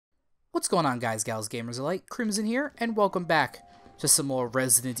What's going on, guys, gals, gamers alike? Crimson here, and welcome back to some more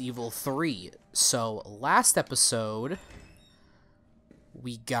Resident Evil 3. So, last episode,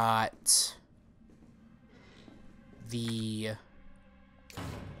 we got the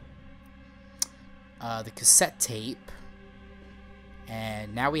cassette tape,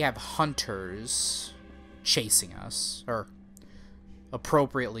 and now we have hunters chasing us, or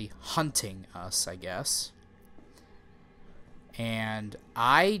appropriately hunting us, I guess. And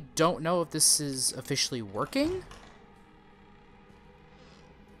I don't know if this is officially working.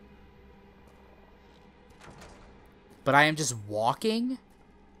 But I am just walking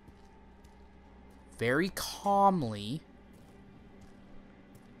very calmly.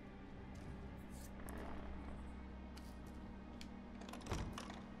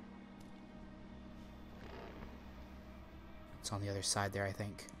 It's on the other side there, I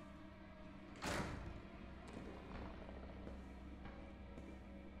think.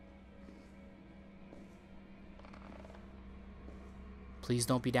 Please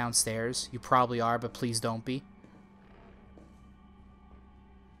don't be downstairs. You probably are, but please don't be.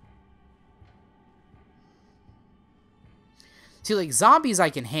 See, like, zombies I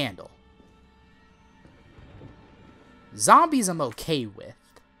can handle. Zombies I'm okay with.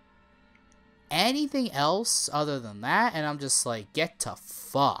 Anything else other than that, and I'm just like, get to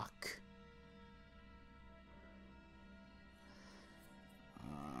fuck.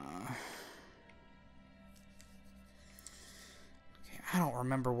 I don't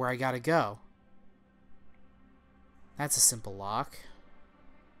remember where I gotta go. That's a simple lock.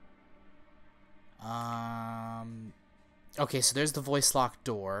 Okay, so there's the voice lock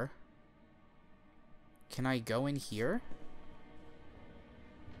door. Can I go in here?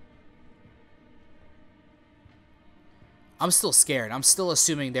 I'm still scared. I'm still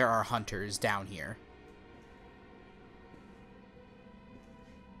assuming there are hunters down here.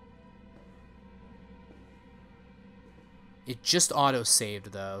 It just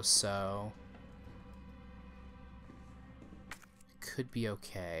auto-saved, though, so... it could be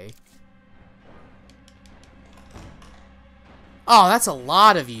okay. Oh, that's a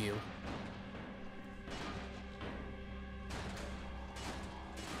lot of you.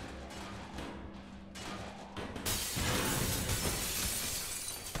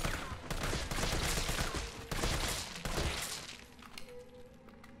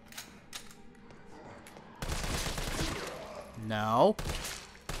 No.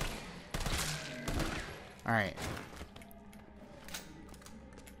 Alright.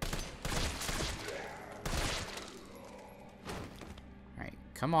 Alright,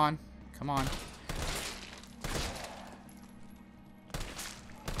 come on. Come on.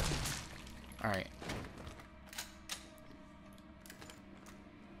 Alright.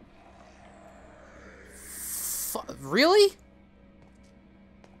 Really?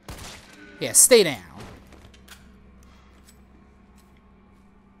 Yeah, stay down.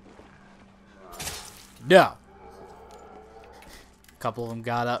 No. A couple of them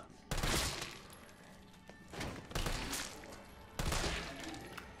got up.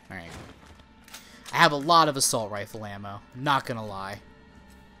 Alright. I have a lot of assault rifle ammo. Not gonna lie.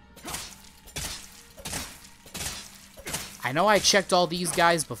 I know I checked all these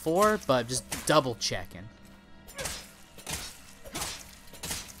guys before, but just double checking.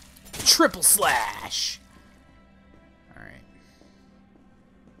 Triple slash!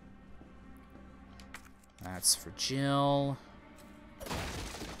 That's for Jill.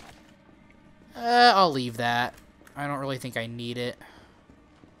 I'll leave that. I don't really think I need it.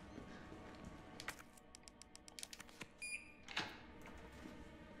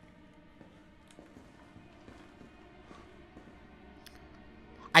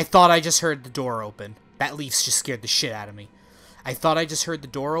 I thought I just heard the door open. That leaf just scared the shit out of me. I thought I just heard the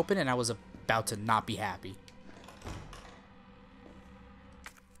door open and I was about to not be happy.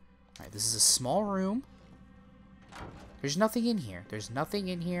 Alright, this is a small room. There's nothing in here. There's nothing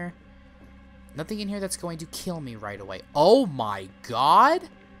in here. Nothing in here that's going to kill me right away. Oh my god!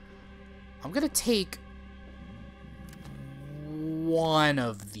 I'm gonna take one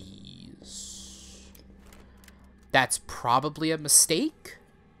of these. That's probably a mistake.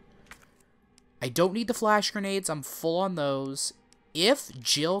 I don't need the flash grenades. I'm full on those. If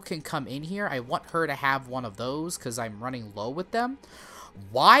Jill can come in here, I want her to have one of those because I'm running low with them.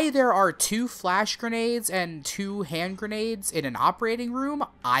 Why there are 2 flash grenades and 2 hand grenades in an operating room,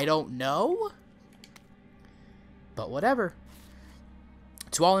 I don't know. But whatever.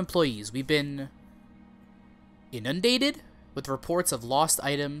 To all employees, we've been inundated with reports of lost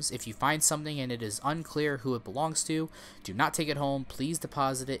items. If you find something and it is unclear who it belongs to, do not take it home. Please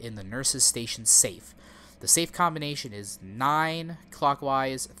deposit it in the nurse's station safe. The safe combination is 9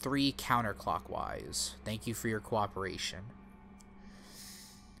 clockwise, 3 counterclockwise. Thank you for your cooperation.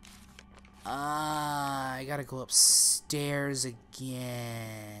 I gotta go upstairs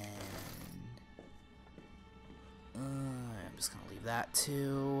again. I'm just gonna leave that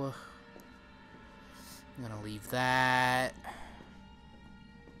too. I'm gonna leave that.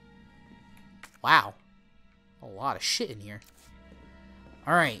 Wow. A lot of shit in here.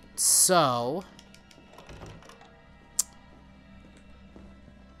 Alright, so...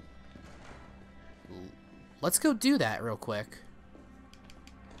 let's go do that real quick.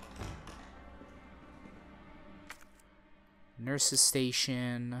 Nurse's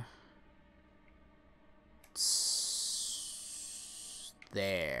station.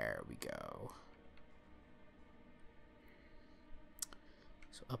 There we go.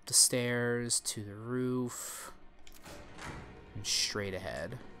 So up the stairs to the roof. And straight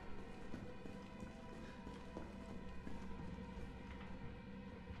ahead.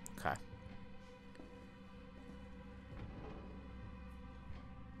 Okay.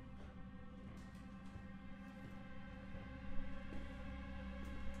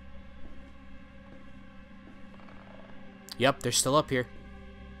 Yep, they're still up here.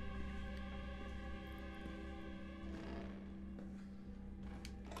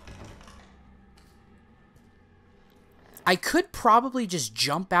 I could probably just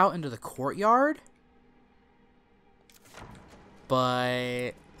jump out into the courtyard.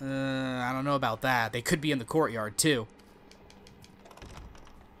 But, I don't know about that. They could be in the courtyard, too.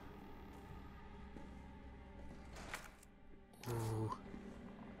 Ooh.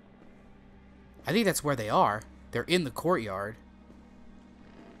 I think that's where they are. They're in the courtyard.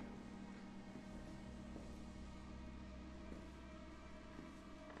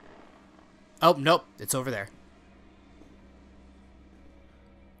 Oh, nope. It's over there.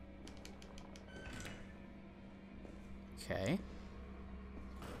 Okay.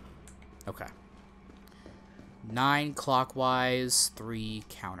 Okay. 9 clockwise, 3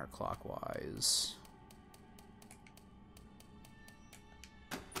 counterclockwise.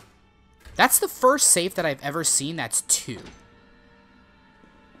 That's the first safe that I've ever seen that's 2.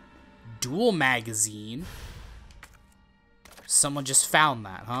 Dual magazine. Someone just found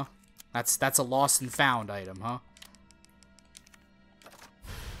that, huh? That's a lost and found item, huh?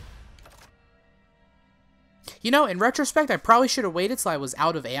 You know, in retrospect, I probably should have waited till I was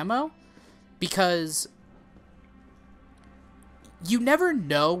out of ammo, because you never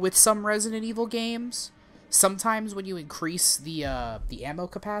know with some Resident Evil games. Sometimes when you increase the ammo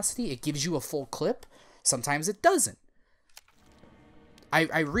capacity, it gives you a full clip. Sometimes it doesn't.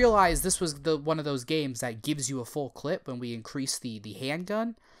 I realized this was one of those games that gives you a full clip when we increase the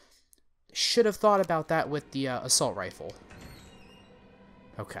handgun. Should have thought about that with the assault rifle.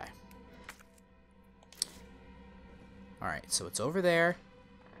 Okay. Alright, so it's over there.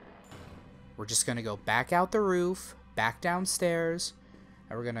 We're just going to go back out the roof, back downstairs,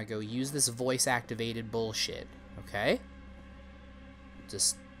 and we're going to go use this voice-activated bullshit, okay?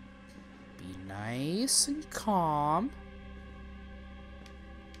 Just be nice and calm.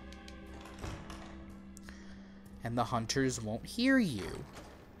 And the hunters won't hear you.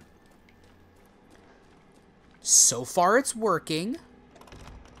 So far, it's working.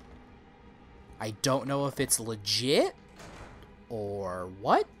 I don't know if it's legit or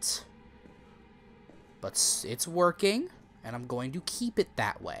what, but it's working, and I'm going to keep it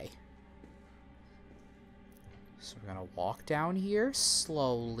that way. So we're going to walk down here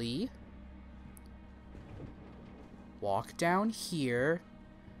slowly. Walk down here.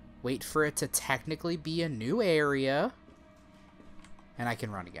 Wait for it to technically be a new area. And I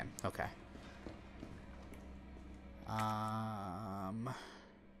can run again. Okay.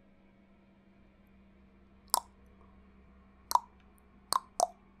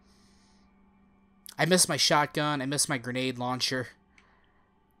 I missed my shotgun. I missed my grenade launcher.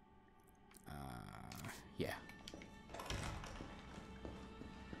 Yeah.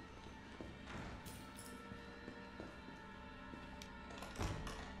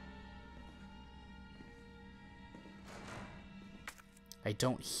 I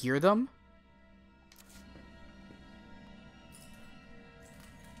don't hear them.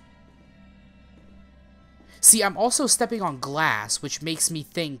 See, I'm also stepping on glass, which makes me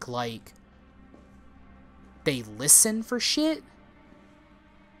think, like, they listen for shit?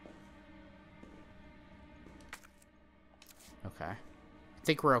 Okay. I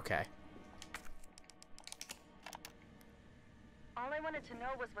think we're okay. All I wanted to know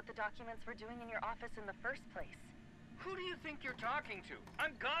was what the documents were doing in your office in the first place. Who do you think you're talking to?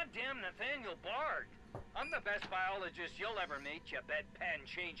 I'm goddamn Nathaniel Bard. I'm the best biologist you'll ever meet, you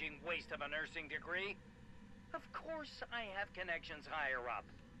bedpan-changing waste of a nursing degree. Of course I have connections higher up.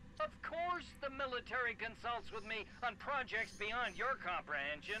 Of course the military consults with me on projects beyond your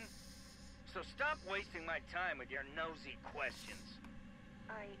comprehension. So stop wasting my time with your nosy questions.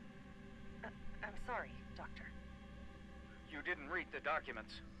 I'm sorry, Doctor. You didn't read the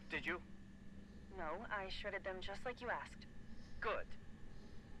documents, did you? No, I shredded them just like you asked. Good.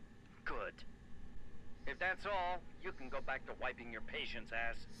 Good. If that's all, you can go back to wiping your patient's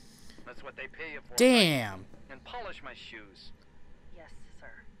ass. That's what they pay you for. Damn. And polish my shoes. Yes, sir.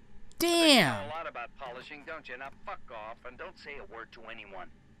 You Damn. know a lot about polishing, don't you? Now fuck off and don't say a word to anyone.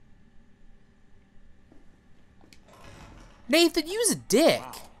 Nathan, use a dick.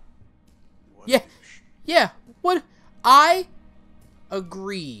 Wow. What Yeah. a douche. Yeah. What? I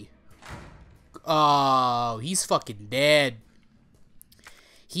agree. Oh, he's fucking dead.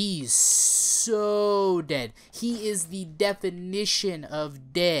 He's so dead. He is the definition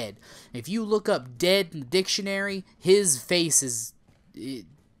of dead. If you look up dead in the dictionary, his face is...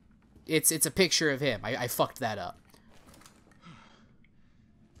 It's a picture of him. I fucked that up.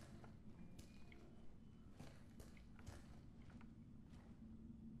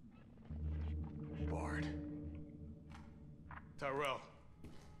 Bard. Tyrell.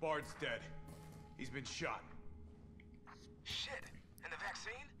 Bard's dead. He's been shot. Shit. And the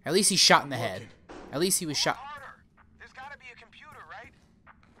vaccine? At least he's shot in the head. At least he was shot... Harder. There's gotta be a computer, right?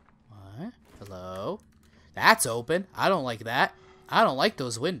 What? Hello? That's open. I don't like that. I don't like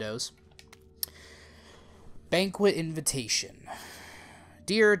those windows. Banquet invitation.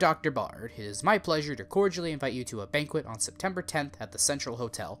 Dear Dr. Bard, it is my pleasure to cordially invite you to a banquet on September 10th at the Central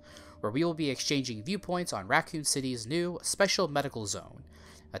Hotel, where we will be exchanging viewpoints on Raccoon City's new special medical zone.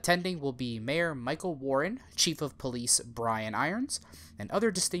 Attending will be Mayor Michael Warren, Chief of Police Brian Irons, and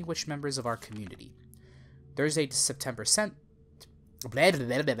other distinguished members of our community. Thursday, September 10th,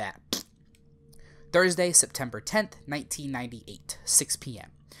 1998, 6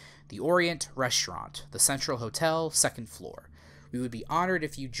 p.m. The Orient Restaurant, the Central Hotel, 2nd floor. We would be honored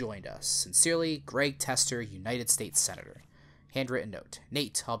if you joined us. Sincerely, Greg Tester, United States Senator. Handwritten note.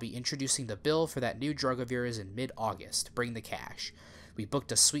 Nate, I'll be introducing the bill for that new drug of yours in mid-August. Bring the cash. We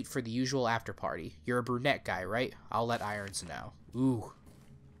booked a suite for the usual after party. You're a brunette guy, right? I'll let Irons know. Ooh.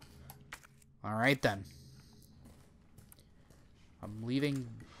 Alright then. I'm leaving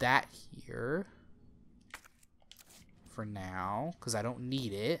that here for now, because I don't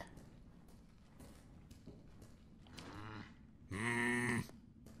need it.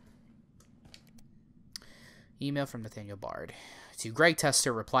 Email from Nathaniel Bard. To Greg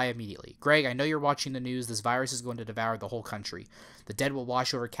Tester, reply immediately. Greg, I know you're watching the news. This virus is going to devour the whole country. The dead will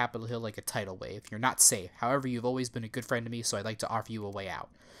wash over Capitol Hill like a tidal wave. You're not safe. However, you've always been a good friend to me, so I'd like to offer you a way out.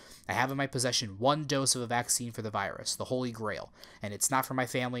 I have in my possession 1 dose of a vaccine for the virus, the Holy Grail. And it's not for my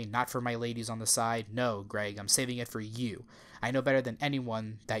family, not for my ladies on the side. No, Greg, I'm saving it for you. I know better than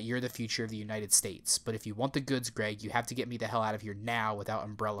anyone that you're the future of the United States. But if you want the goods, Greg, you have to get me the hell out of here now without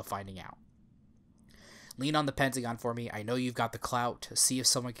Umbrella finding out. Lean on the Pentagon for me. I know you've got the clout. See if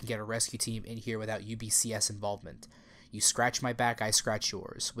someone can get a rescue team in here without UBCS involvement. You scratch my back, I scratch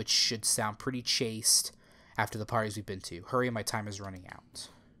yours, which should sound pretty chaste after the parties we've been to. Hurry, my time is running out.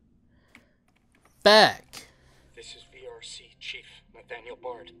 Back. This is VRC Chief Nathaniel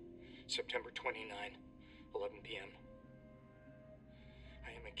Bard, September 29, 11 p.m.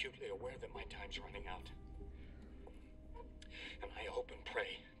 I am acutely aware that my time's running out. And I hope and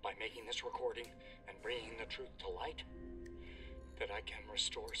pray, by making this recording and bringing the truth to light, that I can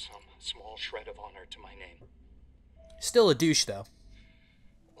restore some small shred of honor to my name. Still a douche, though.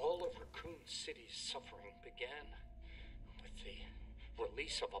 All of Raccoon City's suffering began with the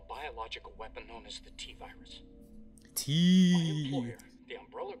release of a biological weapon known as the T-virus. My employer, the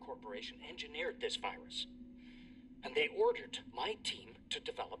Umbrella Corporation, engineered this virus. And they ordered my team to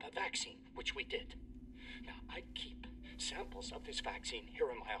develop a vaccine, which we did. Now, I keep samples of this vaccine here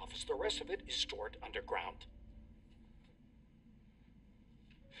in my office. The rest of it is stored underground.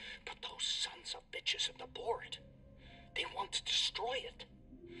 But those sons of bitches at the board, they want to destroy it.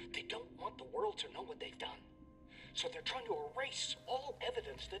 They don't want the world to know what they've done. So they're trying to erase all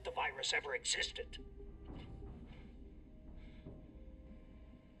evidence that the virus ever existed.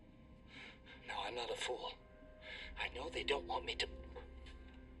 Now, I'm not a fool. I know they don't want me to...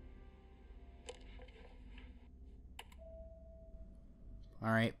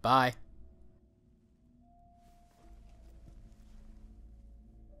 Alright, bye.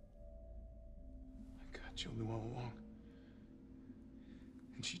 I got Jill knew all along.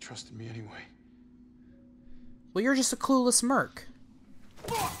 And she trusted me anyway. Well, you're just a clueless merc.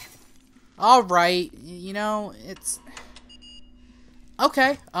 Alright, you know, it's...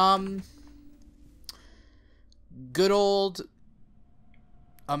 Okay, good old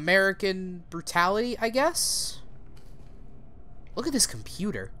American brutality, I guess? Look at this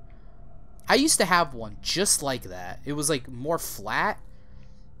computer. I used to have one just like that. It was like more flat.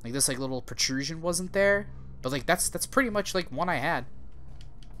 Like this like little protrusion wasn't there. But like that's pretty much like one I had.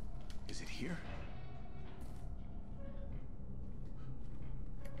 Is it here?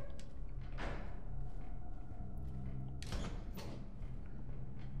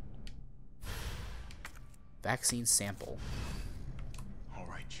 Vaccine sample. All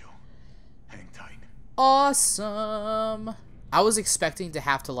right, Joe. Hang tight. Awesome. I was expecting to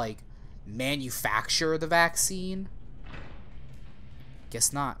have to like manufacture the vaccine.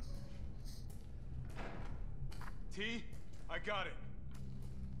 Guess not. T, I got it.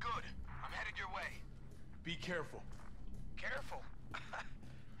 Good. I'm headed your way. Be careful. Careful.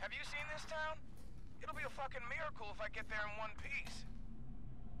 Have you seen this town? It'll be a fucking miracle if I get there in one piece.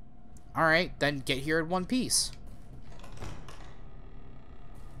 Alright, then get here in one piece.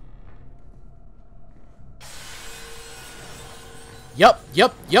 Yup.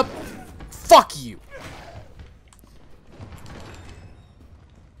 Fuck you.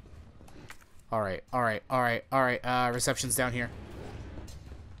 Alright. Reception's down here.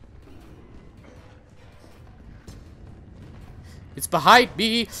 It's behind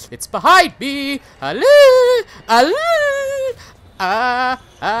me. Allô.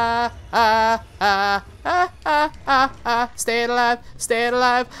 Stay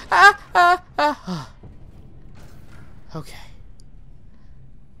alive. Okay.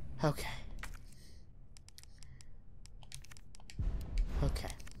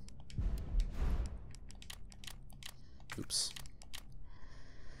 Oops.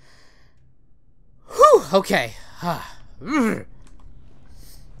 Whew, okay.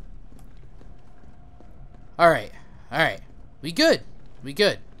 Alright. We good. We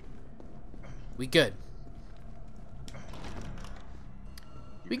good.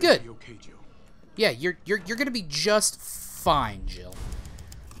 Be okay, Joe. Yeah, you're gonna be just fine, Jill.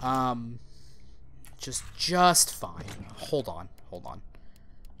 Just fine. Hold on.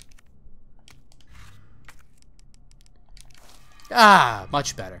 Ah,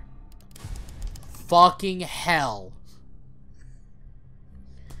 much better. Fucking hell.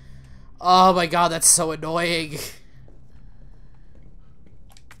 Oh my god, that's so annoying.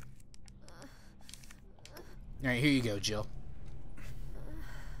 Alright, here you go, Jill.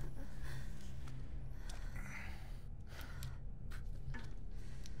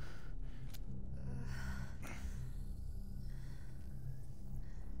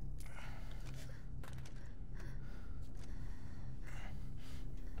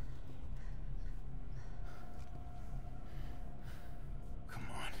 Come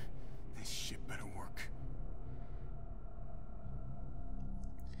on. This shit better work.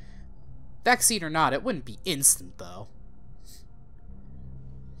 Vaccine or not, it wouldn't be instant, though.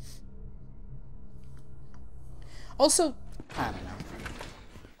 Also, I don't know.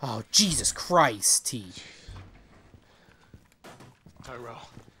 Oh, Jesus Christ, T. Tyrell,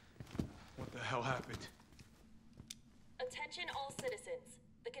 what the hell happened? Attention all citizens.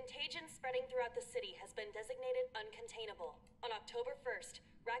 The contagion spreading throughout the city has been designated uncontainable. On October 1st,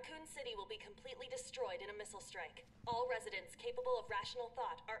 Raccoon City will be completely destroyed in a missile strike. All residents capable of rational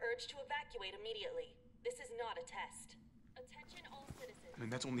thought are urged to evacuate immediately. This is not a test. Attention all citizens. I mean,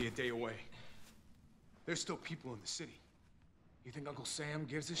 that's only a day away. There's still people in the city. You think Uncle Sam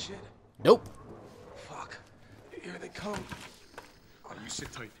gives a shit? Nope. Fuck. Here they come. Oh, you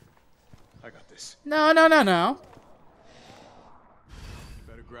sit tight. I got this. No. You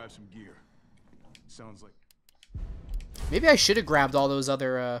better grab some gear. Sounds like... Maybe I should have grabbed all those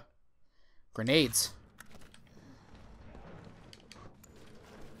other, grenades.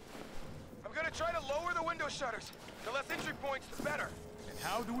 I'm gonna try to lower the window shutters. The less entry points, the better. And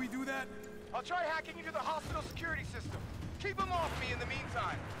how do we do that? I'll try hacking into the hospital security system. Keep them off me in the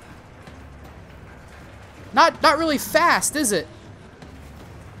meantime. Not really fast, is it?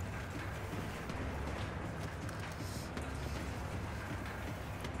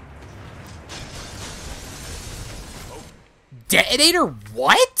 Detonator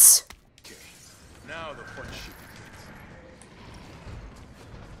what? Okay. Now the fun shit begins.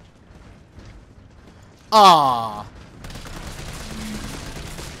 Ah.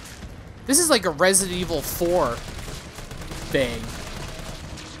 This is like a Resident Evil 4 thing.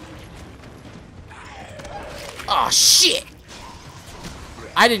 Oh shit!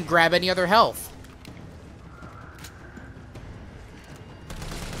 I didn't grab any other health.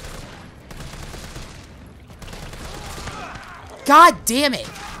 God damn it!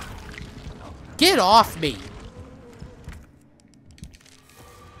 Get off me!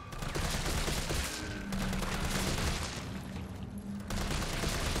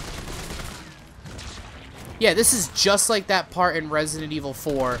 Yeah, this is just like that part in Resident Evil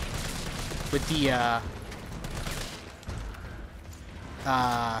 4 with the,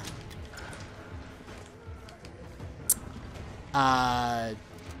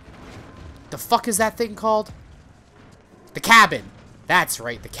 the fuck is that thing called? The cabin. That's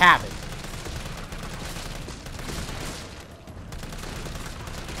right, the cabin.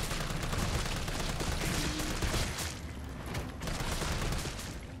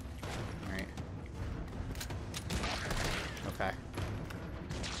 Alright. Okay.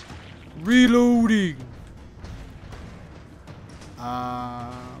 Reloading.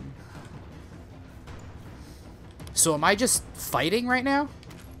 So am I just fighting right now?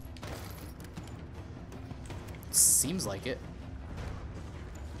 Seems like it.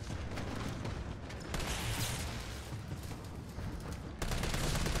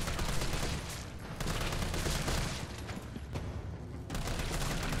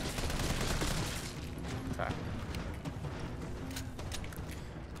 Okay.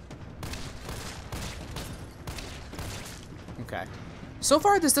 Okay. So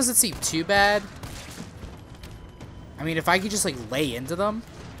far, this doesn't seem too bad. I mean, if I could just, like, lay into them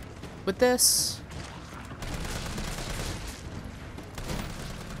with this.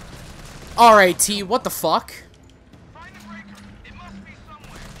 Alright, T, what the fuck? Find the breaker. It must be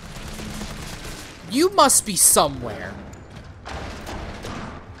somewhere. You must be somewhere.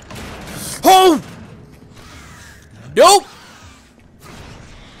 Oh! Nope!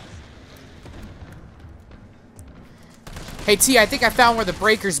 Hey, T, I think I found where the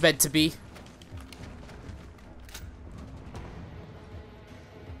breaker's meant to be.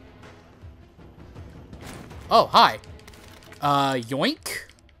 Oh, hi. Yoink?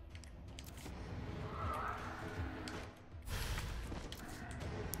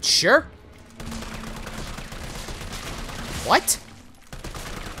 Sure. What?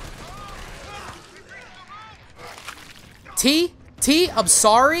 T? I'm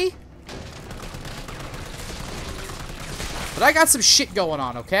sorry? But I got some shit going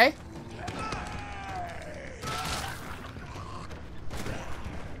on, okay?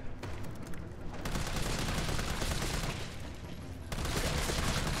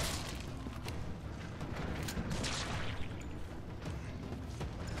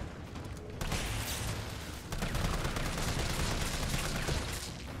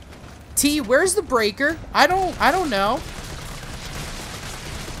 T, where's the breaker? I don't know.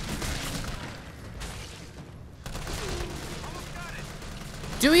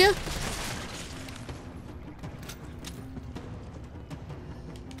 Do you?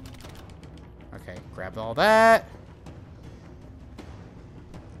 Okay, grab all that.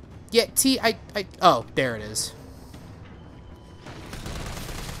 Yeah, T, oh, there it is.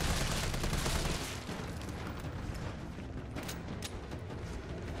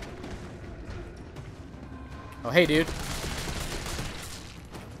 Oh, hey, dude.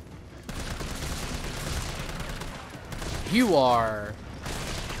 You are...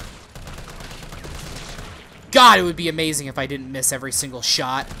 God, it would be amazing if I didn't miss every single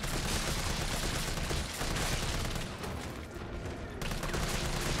shot.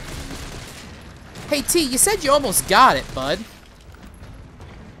 Hey, T, you said you almost got it, bud.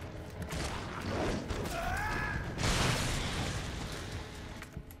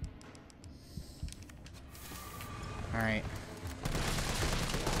 Alright.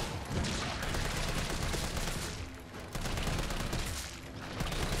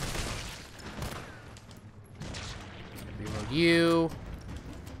 Reload you.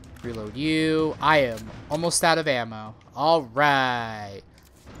 Reload you. I am almost out of ammo. Alright.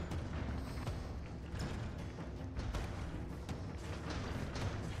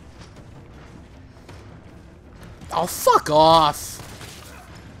 Oh, fuck off.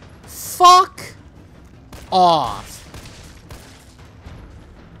 Fuck off.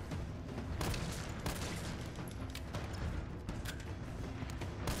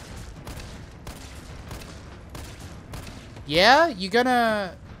 Yeah? You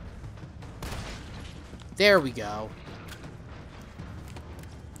gonna... There we go.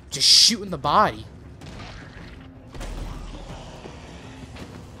 Just shooting the body.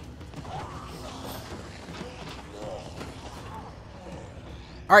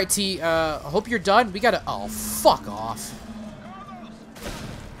 Alright, T, hope you're done. We gotta... Oh, fuck off.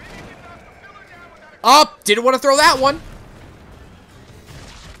 Oh, didn't want to throw that one.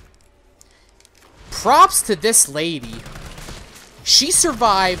 Props to this lady. She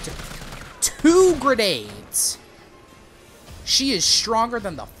survived 2 grenades. She is stronger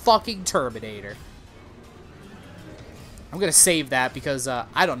than the fucking Terminator. I'm gonna save that because,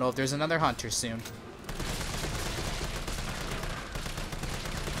 I don't know if there's another hunter soon.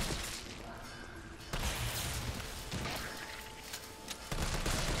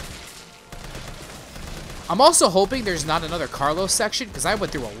 I'm also hoping there's not another Carlos section, because I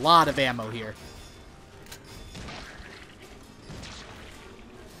went through a lot of ammo here.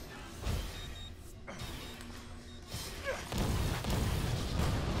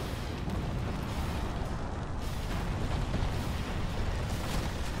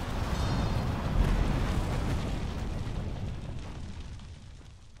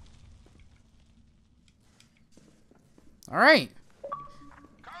 All right.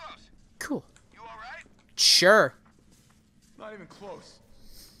 Carlos, Cool. you all right? Sure. Not even close.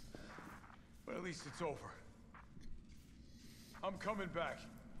 But at least it's over. I'm coming back.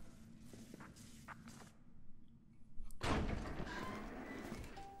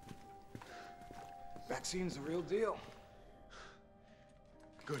 Vaccine's the real deal.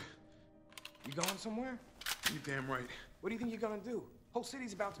 Good. You going somewhere? You damn right. What do you think you're gonna do? Whole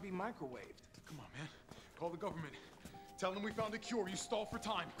city's about to be microwaved. Come on, man. Call the government. Tell them we found a cure. You stall for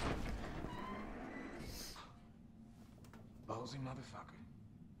time. Ballsy motherfucker.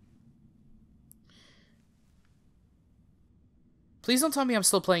 Please don't tell me I'm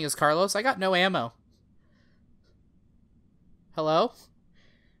still playing as Carlos. I got no ammo. Hello?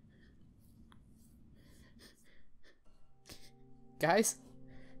 Guys?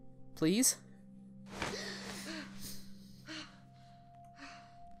 Please?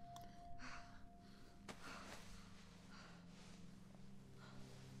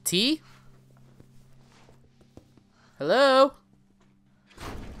 T? Hello?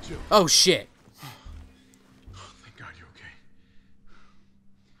 Jill. Oh, shit. Thank God you're okay.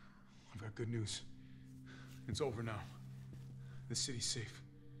 I've got good news. It's over now. The city's safe.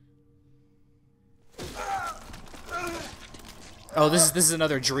 Oh, this is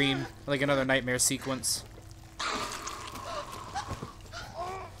another dream. Like another nightmare sequence.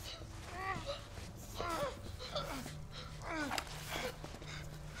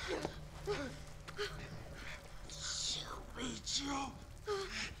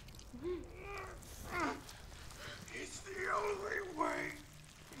 It's the only way.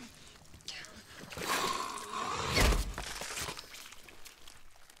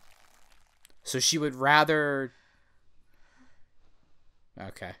 So she would rather...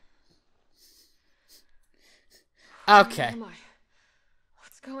 Okay. Okay. Where am I?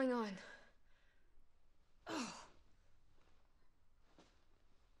 What's going on?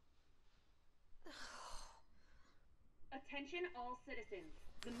 Attention all citizens.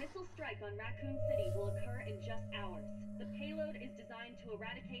 The missile strike on Raccoon City will occur in just hours. The payload is designed to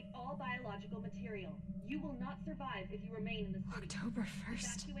eradicate all biological material. You will not survive if you remain in the city. October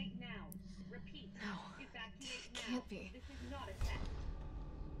 1st. Evacuate now. Repeat. No. Evacuate It now. can't be. This is not a test.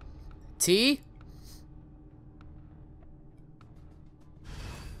 T?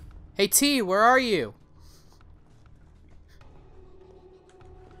 Hey T, where are you?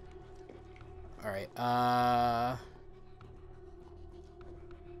 Alright,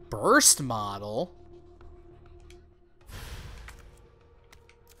 burst model?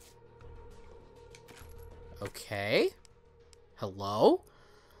 Okay. Hello?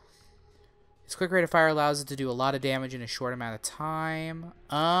 Its quick rate of fire allows it to do a lot of damage in a short amount of time.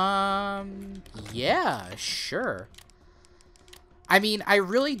 Yeah, sure. I mean, I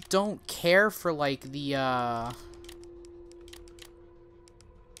really don't care for, like, the, I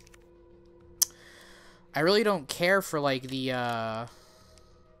really don't care for, like, the other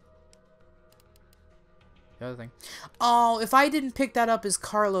thing. Oh, if I didn't pick that up as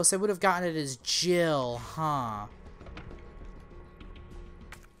Carlos, I would have gotten it as Jill, huh?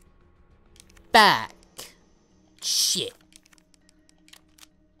 Back. Shit.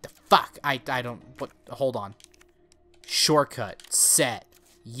 The fuck? I don't... What? Hold on. Shortcut. Set.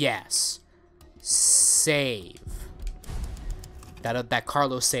 Yes. Save. That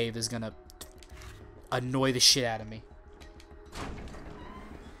Carlos save is gonna annoy the shit out of me.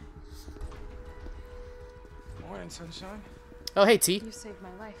 Morning, sunshine. Oh, hey, T. You saved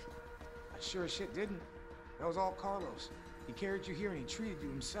my life. I sure as shit didn't. That was all Carlos. He carried you here and he treated you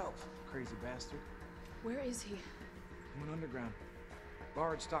himself. Crazy bastard. Where is he? He went underground.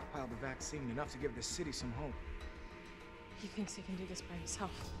 Bard stockpiled the vaccine, enough to give the city some hope. He thinks he can do this by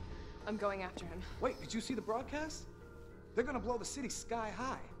himself. I'm going after him. Wait, did you see the broadcast? They're gonna blow the city sky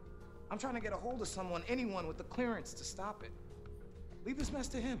high. I'm trying to get a hold of someone, anyone with the clearance to stop it. Leave this mess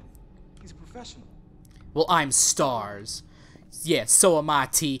to him. He's a professional. Well, I'm S.T.A.R.S. Yeah, so am I,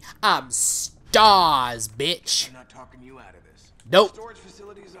 T. I'm S.T.A.R.S, bitch. I'm not talking you out of this. Nope. Storage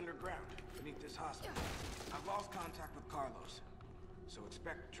facility is underground, beneath this hospital. I've lost contact with Carlos, so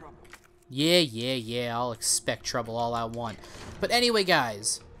expect trouble. Yeah, I'll expect trouble all I want. But anyway,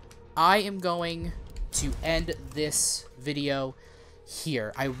 guys, I am going to end this video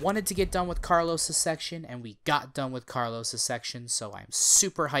here. I wanted to get done with Carlos's section, and we got done with Carlos's section, so I'm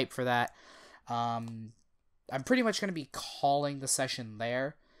super hyped for that. I'm pretty much going to be calling the session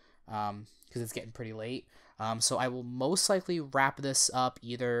there, because it's getting pretty late. So I will most likely wrap this up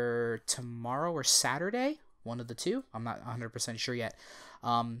either tomorrow or Saturday, one of the two. I'm not 100% sure yet.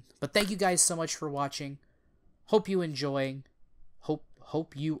 But thank you guys so much for watching. Hope you enjoying.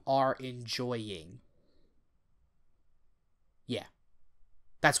 Hope you are enjoying. Yeah,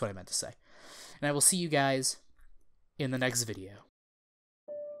 that's what I meant to say. And I will see you guys in the next video.